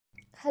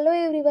Hello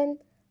everyone.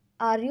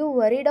 Are you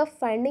worried of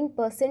finding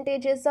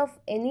percentages of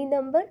any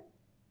number?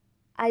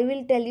 I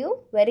will tell you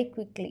very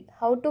quickly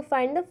how to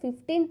find the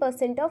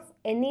 15% of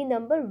any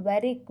number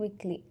very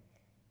quickly.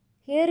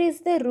 Here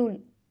is the rule.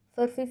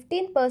 For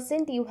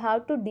 15% you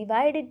have to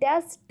divide it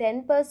as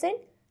 10%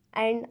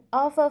 and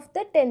half of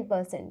the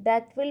 10%.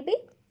 That will be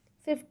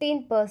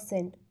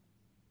 15%.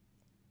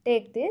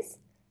 Take this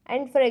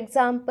and for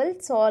example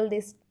solve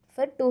this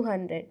for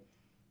 200.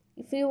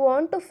 If you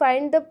want to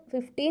find the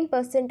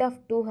 15% of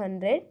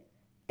 200,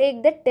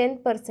 take the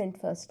 10%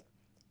 first.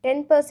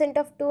 10%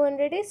 of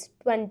 200 is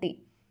 20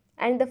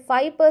 and the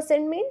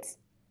 5% means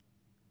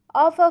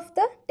half of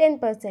the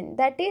 10%,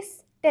 that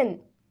is 10.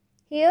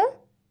 Here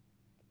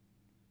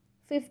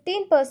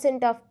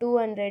 15% of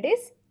 200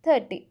 is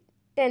 30.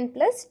 10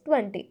 plus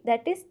 20,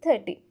 that is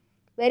 30.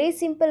 Very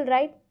simple,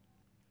 right?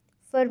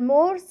 For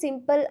more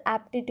simple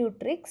aptitude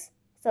tricks,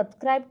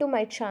 subscribe to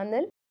my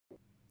channel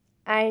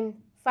and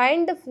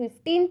find the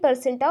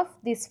 15% of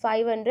this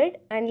 500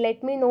 and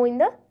let me know in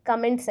the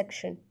comment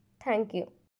section. Thank you.